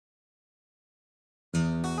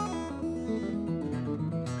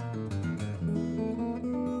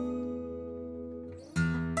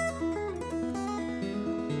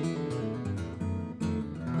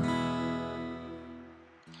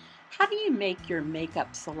How do you make your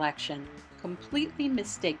makeup selection completely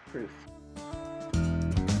mistake-proof?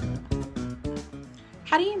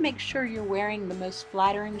 How do you make sure you're wearing the most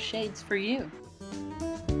flattering shades for you?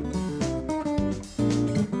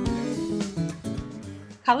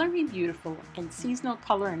 Color Me Beautiful and seasonal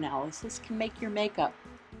color analysis can make your makeup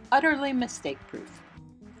utterly mistake-proof.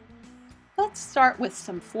 Let's start with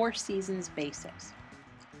some Four Seasons basics.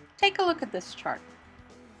 Take a look at this chart.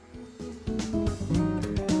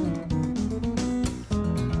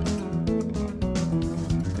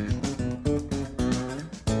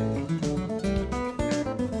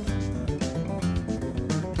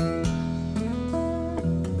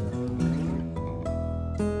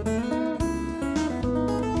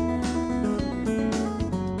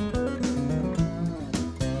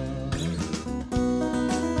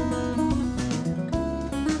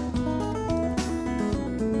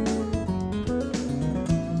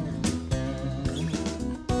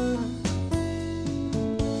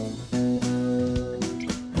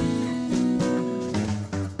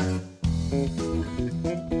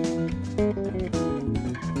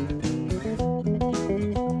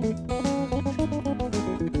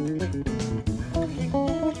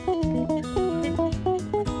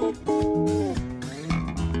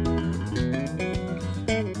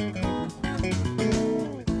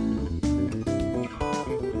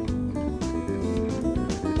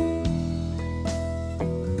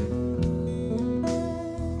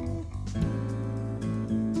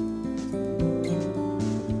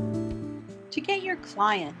 To get your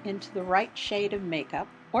client into the right shade of makeup,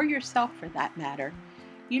 or yourself for that matter,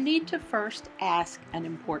 you need to first ask an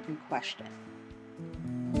important question.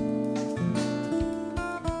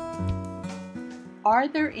 Are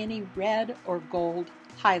there any red or gold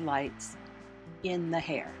highlights in the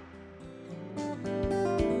hair?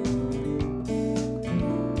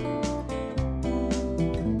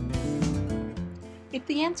 If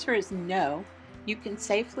the answer is no, you can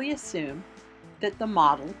safely assume that the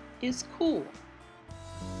model is cool.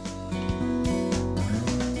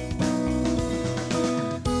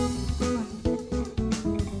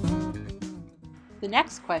 The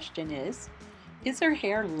next question is her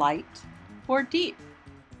hair light or deep?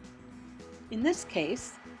 In this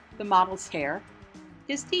case, the model's hair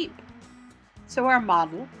is deep, so our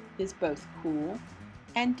model is both cool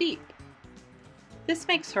and deep. This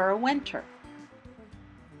makes her a winter.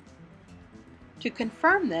 To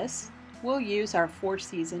confirm this, we'll use our Four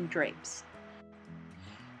Season drapes.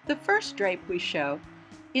 The first drape we show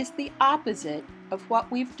is the opposite of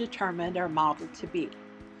what we've determined our model to be.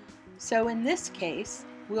 So in this case,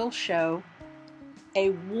 we'll show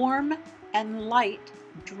a warm and light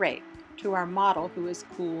drape to our model who is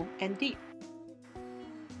cool and deep.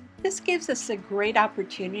 This gives us a great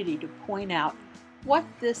opportunity to point out what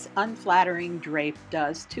this unflattering drape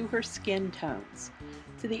does to her skin tones,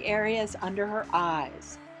 to the areas under her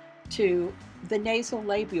eyes, to the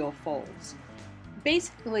nasolabial folds.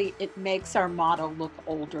 Basically, it makes our model look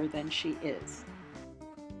older than she is.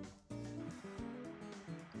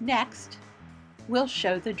 Next, we'll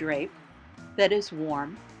show the drape that is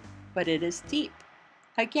warm, but it is deep.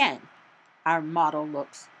 Again, our model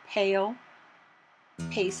looks pale,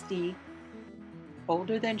 pasty,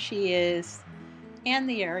 older than she is, and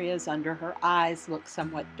the areas under her eyes look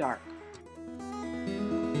somewhat dark.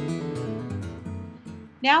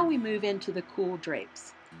 Now we move into the cool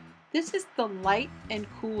drapes. This is the light and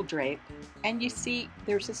cool drape, and you see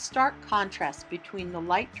there's a stark contrast between the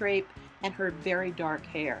light drape and her very dark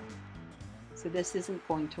hair. So this isn't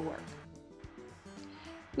going to work.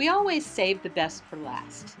 We always save the best for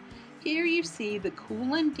last. Here you see the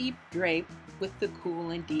cool and deep drape with the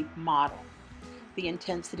cool and deep model. The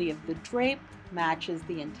intensity of the drape matches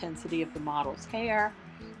the intensity of the model's hair.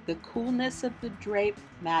 The coolness of the drape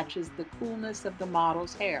matches the coolness of the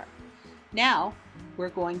model's hair. Now, we're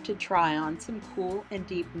going to try on some cool and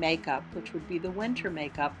deep makeup, which would be the winter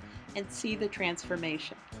makeup, and see the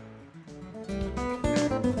transformation.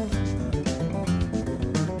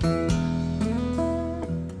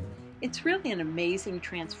 It's really an amazing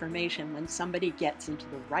transformation when somebody gets into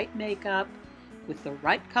the right makeup, with the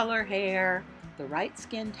right color hair, the right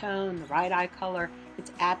skin tone, the right eye color.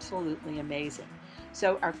 It's absolutely amazing.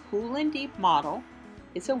 So our cool and deep model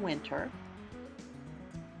is a winter.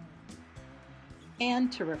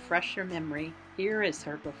 And to refresh your memory, here is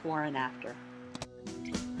her before and after.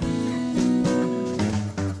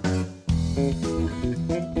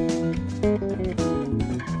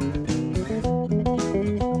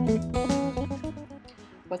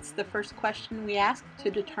 What's the first question we ask to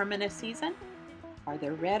determine a season? Are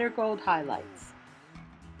there red or gold highlights?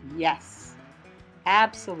 Yes,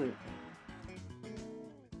 absolutely.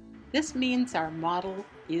 This means our model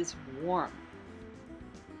is warm.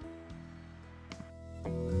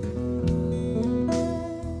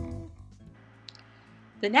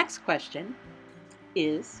 The next question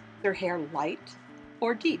is her hair light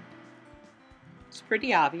or deep? It's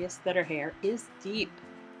pretty obvious that her hair is deep.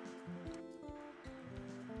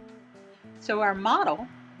 So our model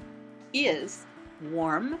is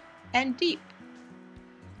warm and deep.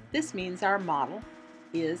 This means our model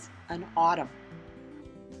is an autumn.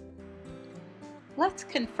 Let's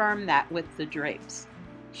confirm that with the drapes,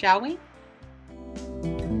 shall we?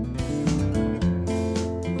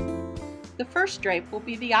 The first drape will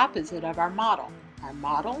be the opposite of our model. Our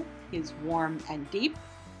model is warm and deep.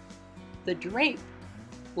 The drape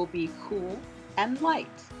will be cool and light.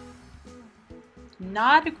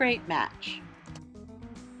 Not a great match.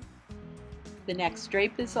 The next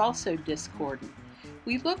drape is also discordant.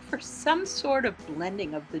 We look for some sort of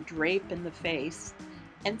blending of the drape and the face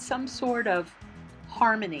and some sort of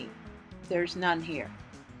harmony. There's none here.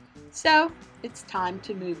 So it's time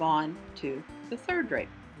to move on to the third drape.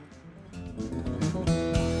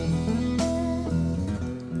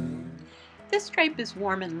 This drape is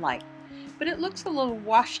warm and light, but it looks a little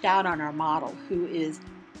washed out on our model, who is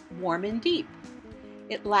warm and deep.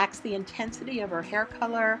 It lacks the intensity of her hair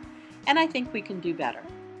color, and I think we can do better.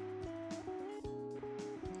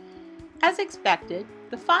 As expected,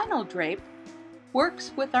 the final drape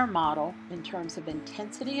works with our model in terms of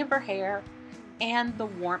intensity of her hair and the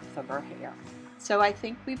warmth of her hair. So I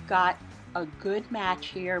think we've got a good match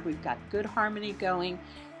here. We've got good harmony going.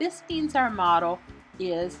 This means our model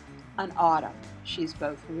is an autumn. She's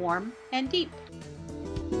both warm and deep.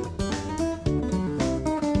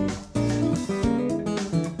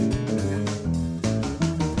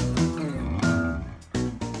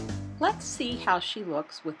 Let's see how she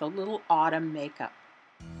looks with a little autumn makeup.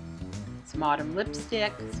 Some autumn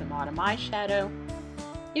lipstick, some autumn eyeshadow.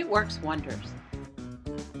 It works wonders.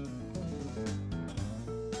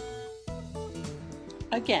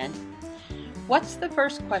 Again, what's the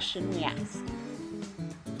first question we ask?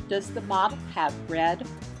 Does the model have red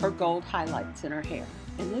or gold highlights in her hair?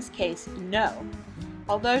 In this case, no.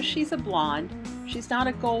 Although she's a blonde, she's not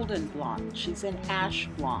a golden blonde, she's an ash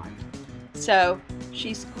blonde. So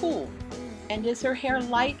she's cool. And is her hair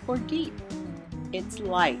light or deep? It's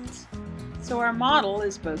light. So our model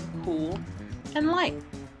is both cool and light.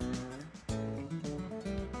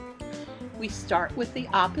 We start with the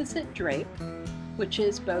opposite drape, which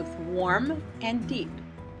is both warm and deep.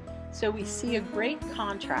 So we see a great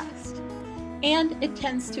contrast, and it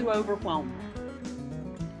tends to overwhelm her.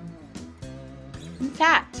 In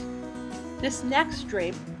fact, this next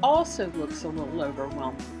drape also looks a little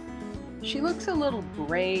overwhelming. She looks a little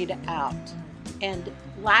grayed out and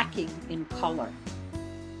lacking in color.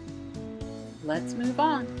 Let's move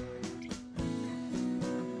on.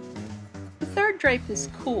 The third drape is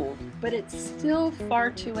cool, but it's still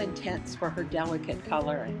far too intense for her delicate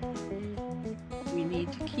coloring. We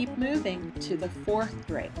need to keep moving to the fourth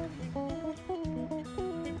drape.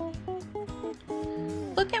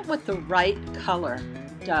 Look at what the right color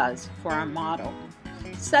does for our model.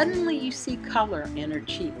 Suddenly you see color in her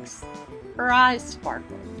cheeks. Her eyes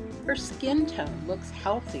sparkle. Her skin tone looks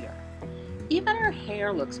healthier. Even her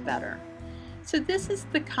hair looks better. So this is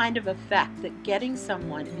the kind of effect that getting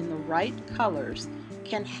someone in the right colors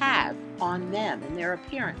can have on them and their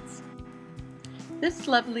appearance. This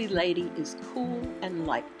lovely lady is cool and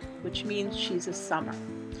light, which means she's a summer.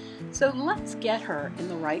 So let's get her in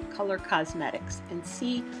the right color cosmetics and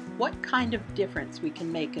see what kind of difference we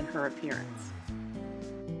can make in her appearance.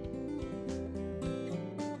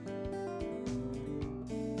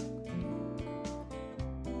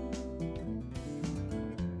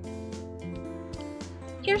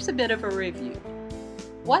 Here's a bit of a review.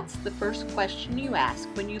 What's the first question you ask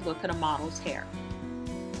when you look at a model's hair?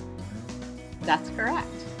 That's correct.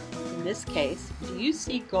 In this case, do you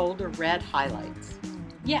see gold or red highlights?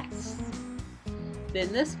 Yes.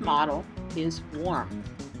 Then this model is warm.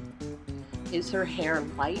 Is her hair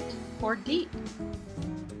light or deep?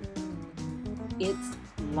 It's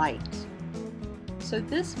light. So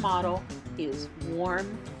this model is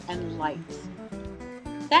warm and light.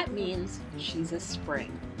 That means she's a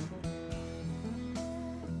spring.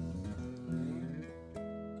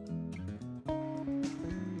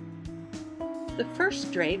 The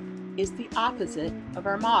first drape is the opposite of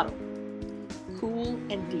our model, cool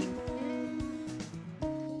and deep.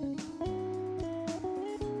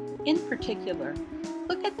 In particular,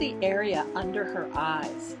 look at the area under her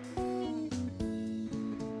eyes.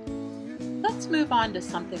 Let's move on to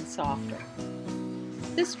something softer.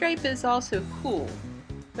 This drape is also cool,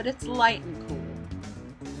 but it's light and cool.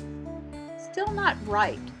 still not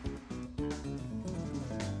right.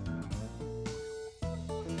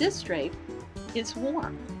 This drape is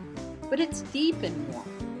warm, but it's deep and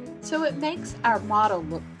warm, so it makes our model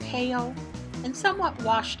look pale and somewhat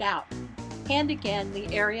washed out. And again,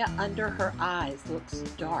 the area under her eyes looks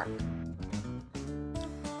dark.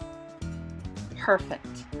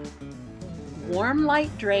 Perfect. Warm light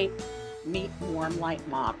drape meet warm light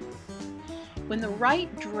model. When the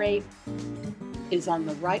right drape is on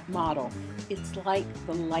the right model, it's like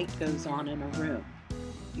the light goes on in a room.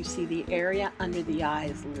 You see the area under the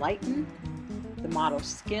eyes lighten, the model's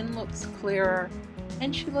skin looks clearer,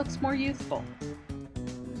 and she looks more youthful.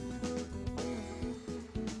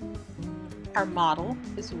 Our model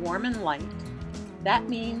is warm and light. That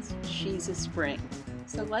means she's a spring.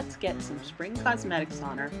 So let's get some spring cosmetics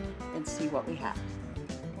on her and see what we have.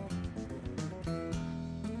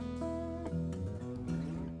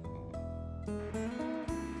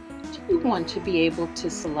 Do you want to be able to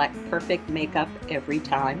select perfect makeup every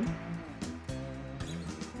time?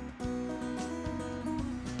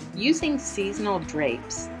 Using seasonal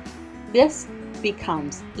drapes, this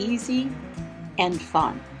becomes easy and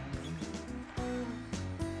fun.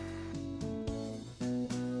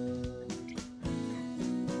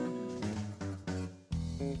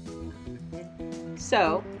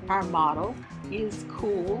 So our model is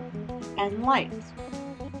cool and light.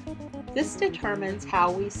 This determines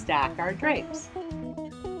how we stack our drapes.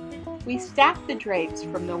 We stack the drapes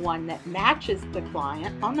from the one that matches the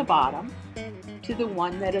client on the bottom to the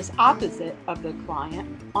one that is opposite of the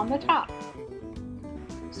client on the top.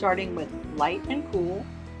 Starting with light and cool,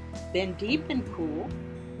 then deep and cool,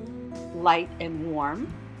 light and warm,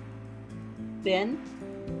 then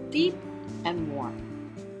deep and warm.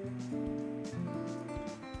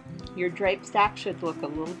 Your drape stack should look a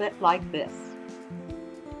little bit like this.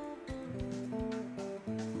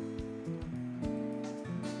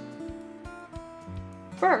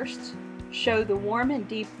 First, show the warm and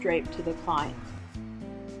deep drape to the client.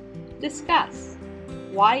 Discuss,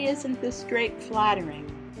 why isn't this drape flattering?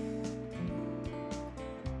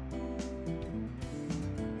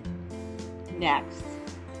 Next,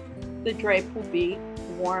 the drape will be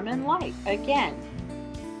warm and light again.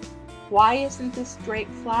 Why isn't this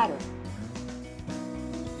drape flatter?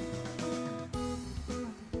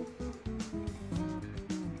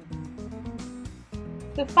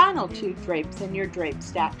 The final two drapes in your drape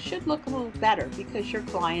stack should look a little better because your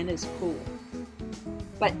client is cool.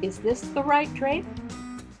 But is this the right drape?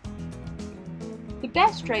 The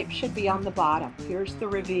best drape should be on the bottom. Here's the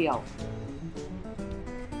reveal.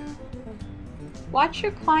 Watch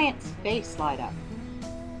your client's face light up.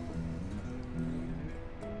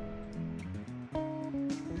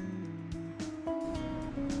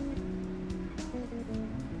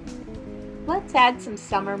 Let's add some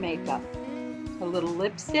summer makeup. A little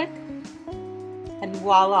lipstick, and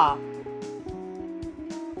voila!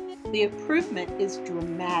 The improvement is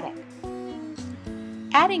dramatic.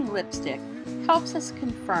 Adding lipstick helps us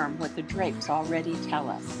confirm what the drapes already tell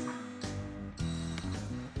us.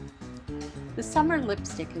 The summer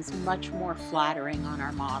lipstick is much more flattering on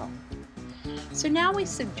our model. So now we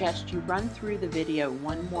suggest you run through the video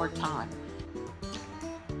one more time.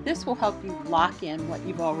 This will help you lock in what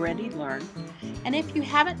you've already learned, and if you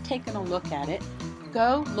haven't taken a look at it,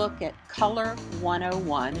 go look at Color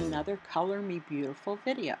 101, another Color Me Beautiful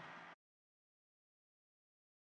video.